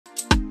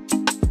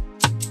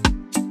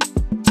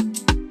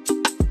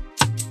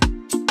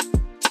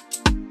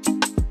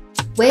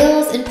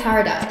Whales in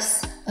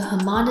Paradise, a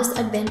Hermanus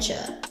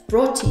adventure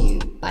brought to you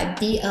by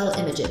BL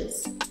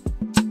Images.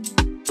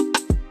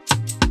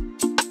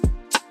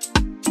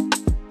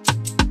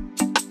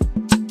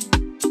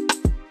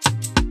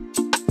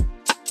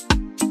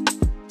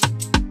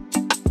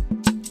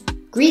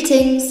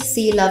 Greetings,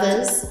 sea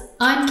lovers!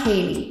 I'm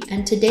Klee,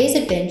 and today's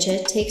adventure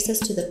takes us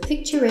to the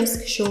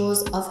picturesque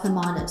shores of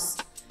Hermanus,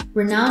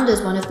 renowned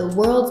as one of the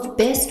world's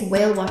best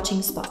whale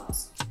watching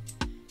spots.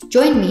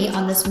 Join me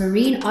on this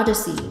marine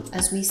odyssey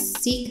as we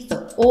seek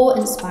the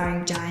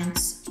awe-inspiring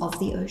giants of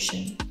the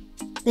ocean.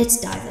 Let's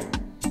dive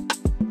in.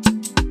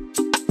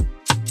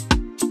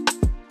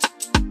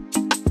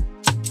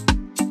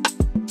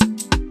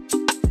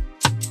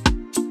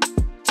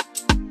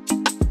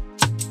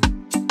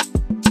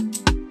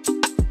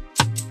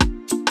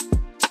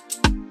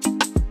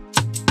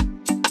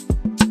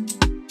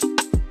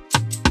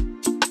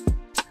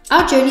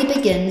 Our journey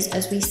begins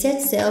as we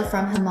set sail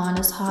from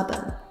Hermanus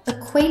Harbour, a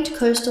quaint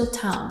coastal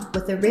town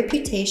with a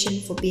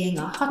reputation for being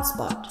a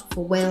hotspot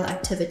for whale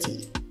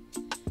activity.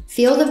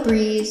 Feel the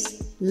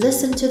breeze,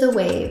 listen to the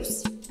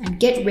waves, and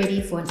get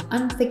ready for an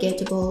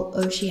unforgettable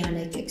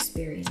oceanic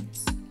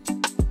experience.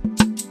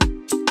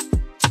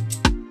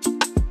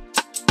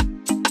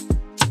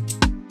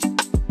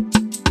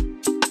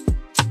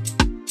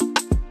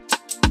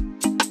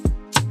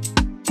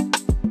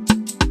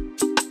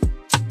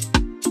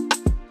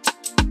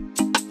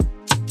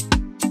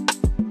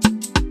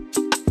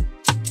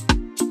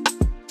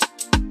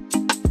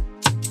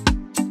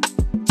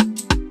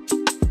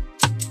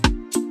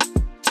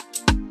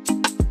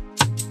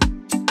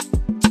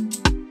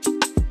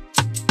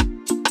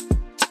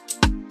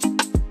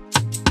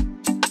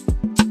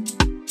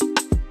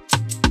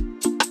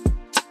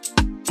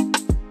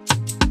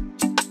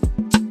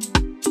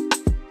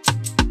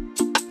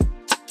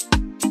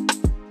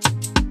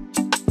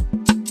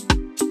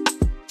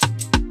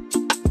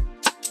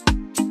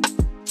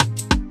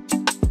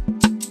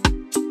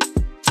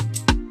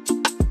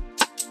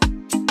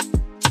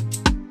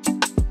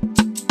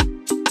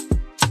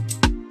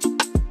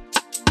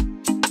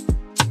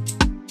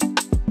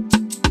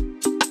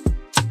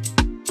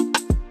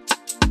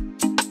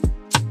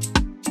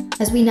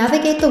 As we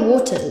navigate the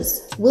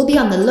waters, we'll be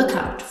on the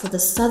lookout for the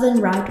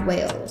southern right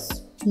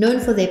whales, known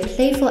for their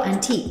playful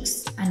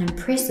antics and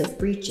impressive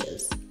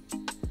breaches.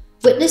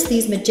 Witness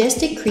these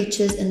majestic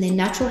creatures in their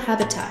natural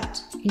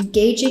habitat,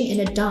 engaging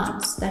in a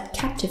dance that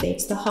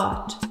captivates the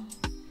heart.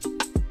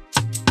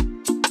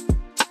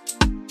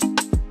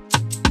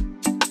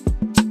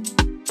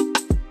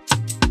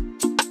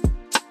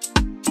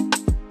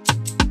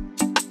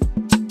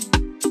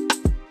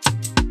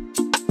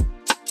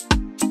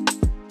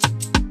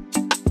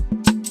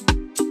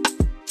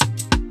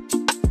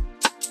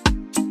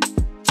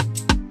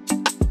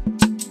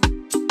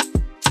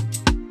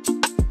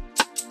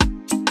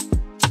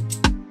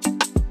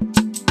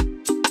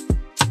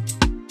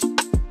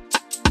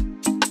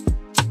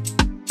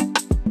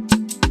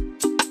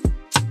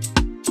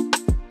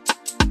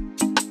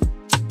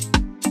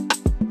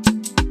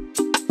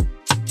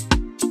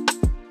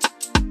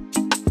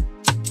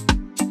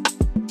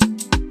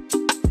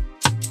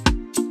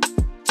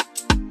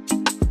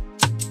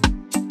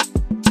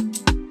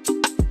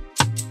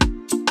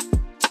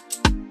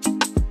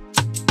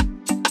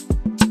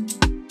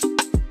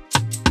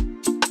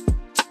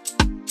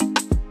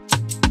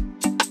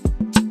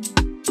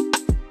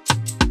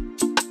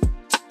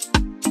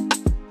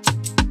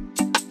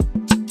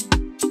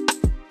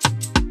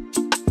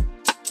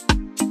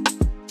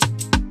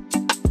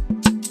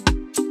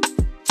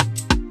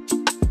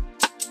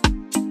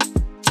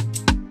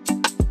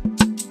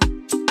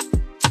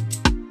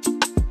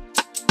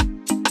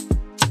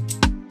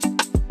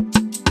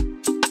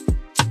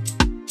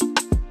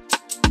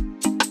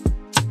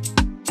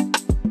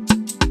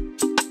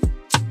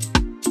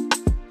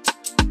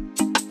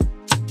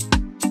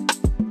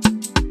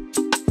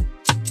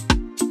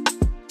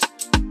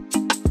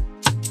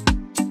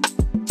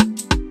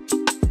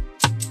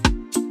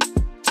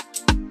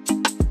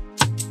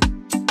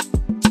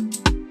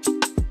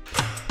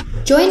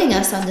 Joining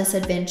us on this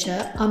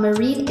adventure are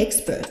marine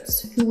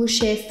experts who will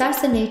share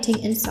fascinating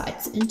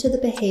insights into the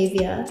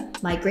behavior,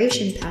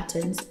 migration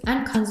patterns,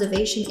 and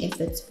conservation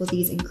efforts for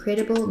these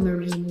incredible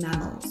marine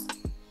mammals.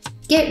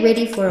 Get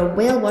ready for a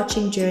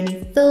whale-watching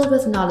journey filled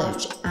with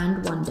knowledge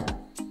and wonder.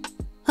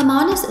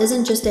 Hermanus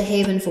isn't just a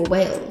haven for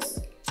whales.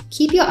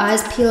 Keep your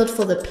eyes peeled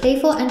for the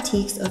playful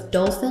antics of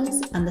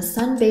dolphins and the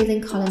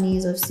sunbathing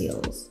colonies of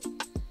seals.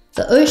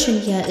 The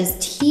ocean here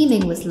is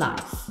teeming with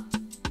life,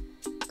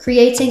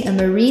 creating a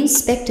marine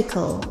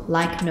spectacle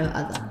like no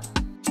other.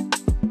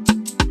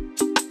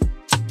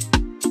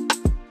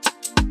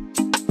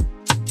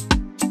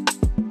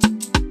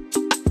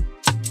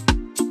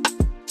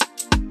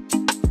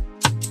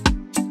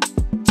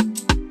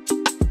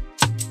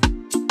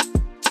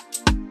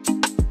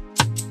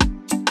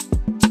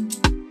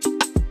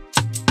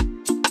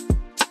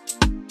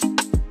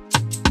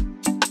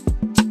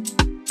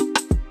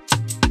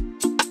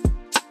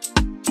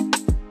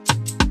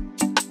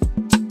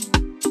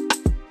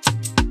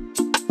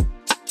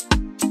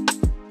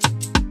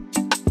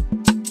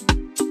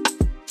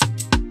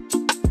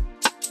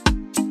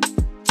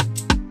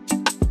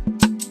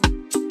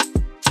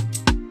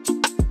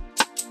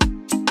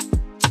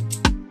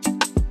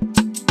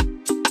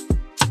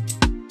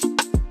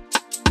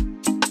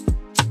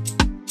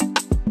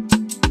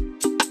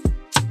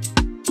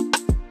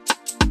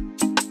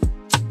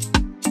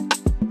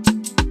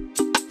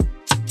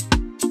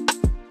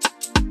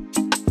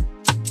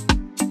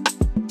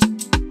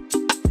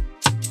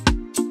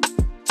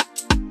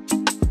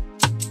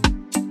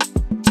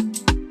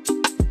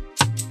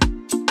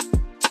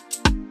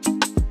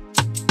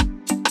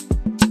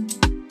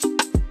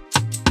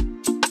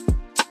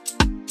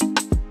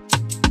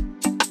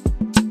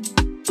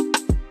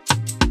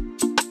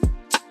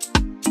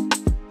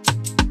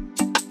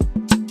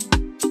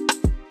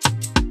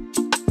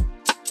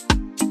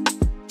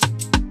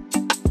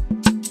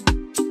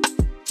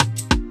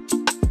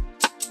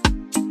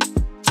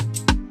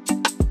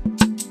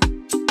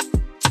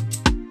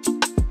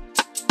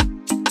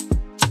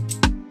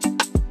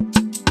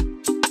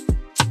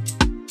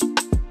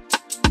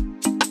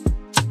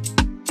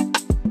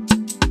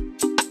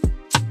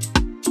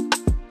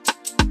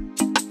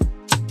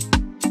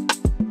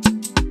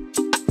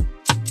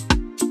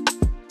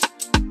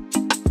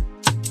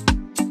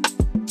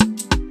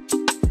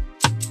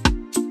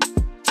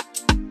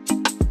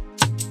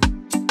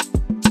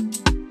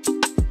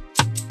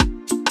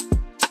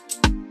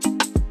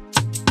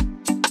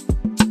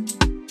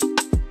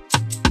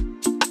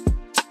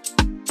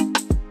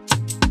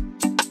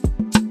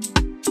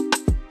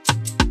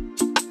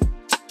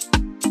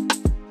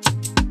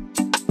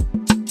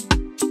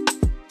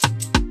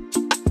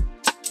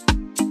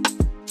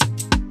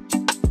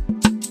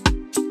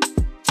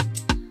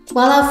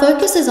 While our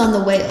focus is on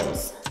the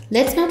whales,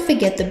 let's not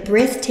forget the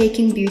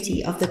breathtaking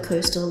beauty of the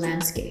coastal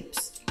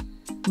landscapes.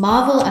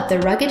 Marvel at the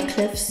rugged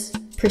cliffs,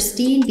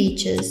 pristine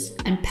beaches,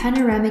 and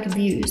panoramic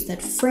views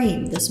that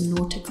frame this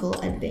nautical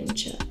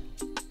adventure.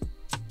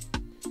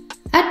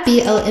 At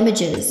BL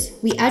Images,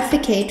 we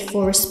advocate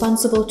for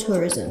responsible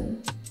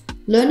tourism.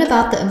 Learn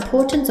about the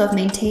importance of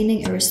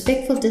maintaining a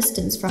respectful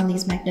distance from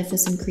these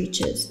magnificent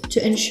creatures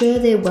to ensure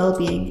their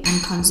well-being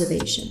and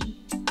conservation.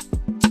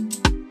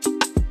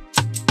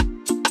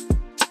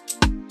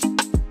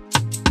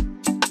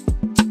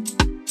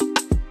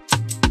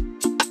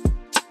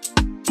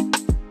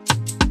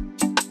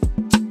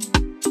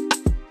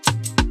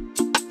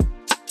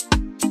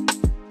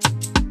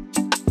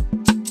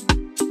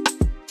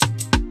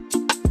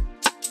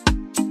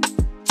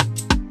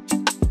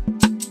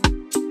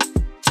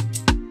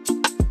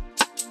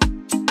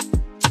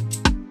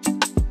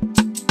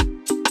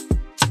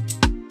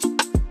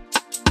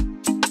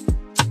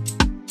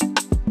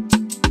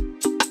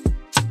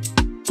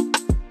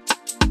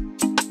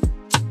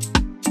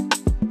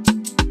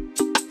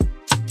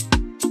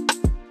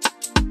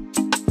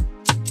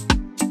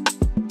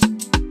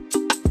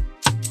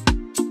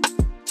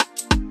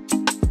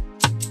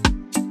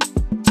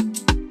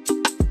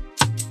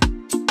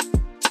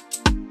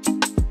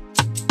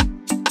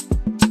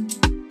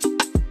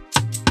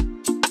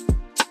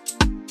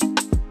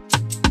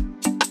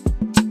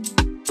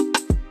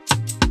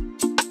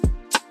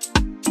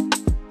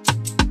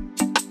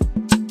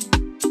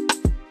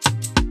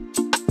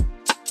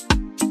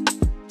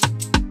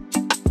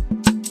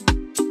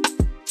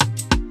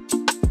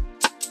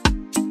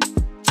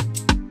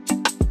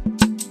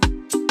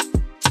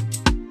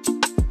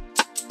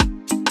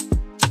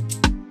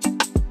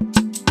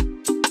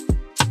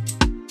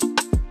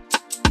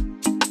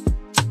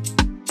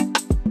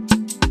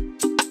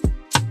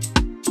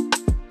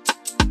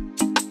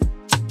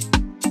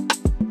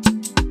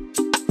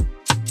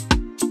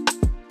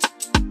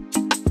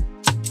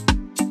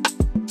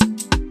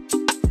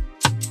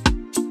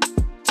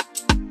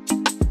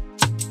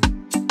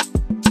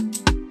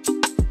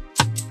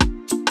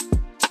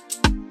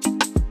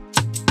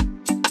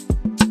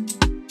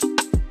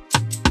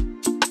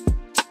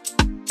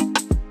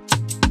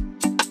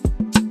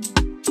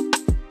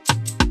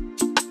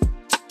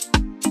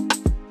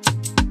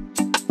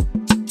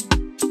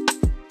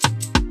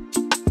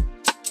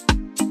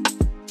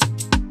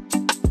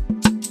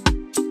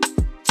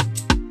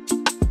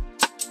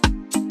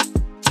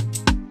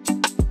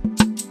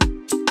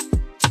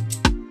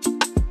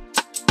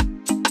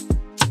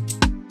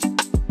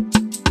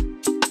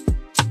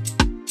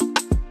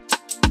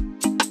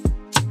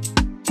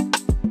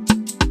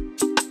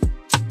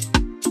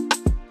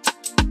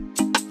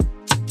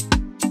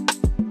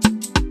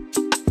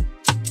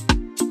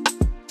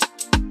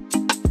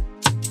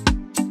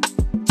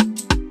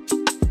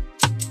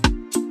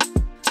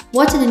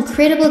 What an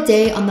incredible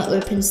day on the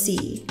open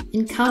sea,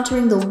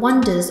 encountering the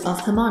wonders of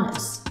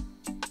Hermanus.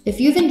 If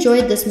you've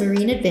enjoyed this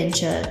marine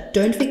adventure,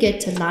 don't forget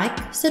to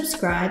like,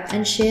 subscribe,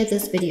 and share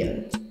this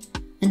video.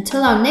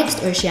 Until our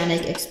next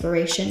oceanic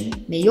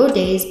exploration, may your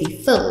days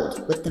be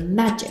filled with the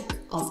magic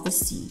of the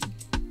sea.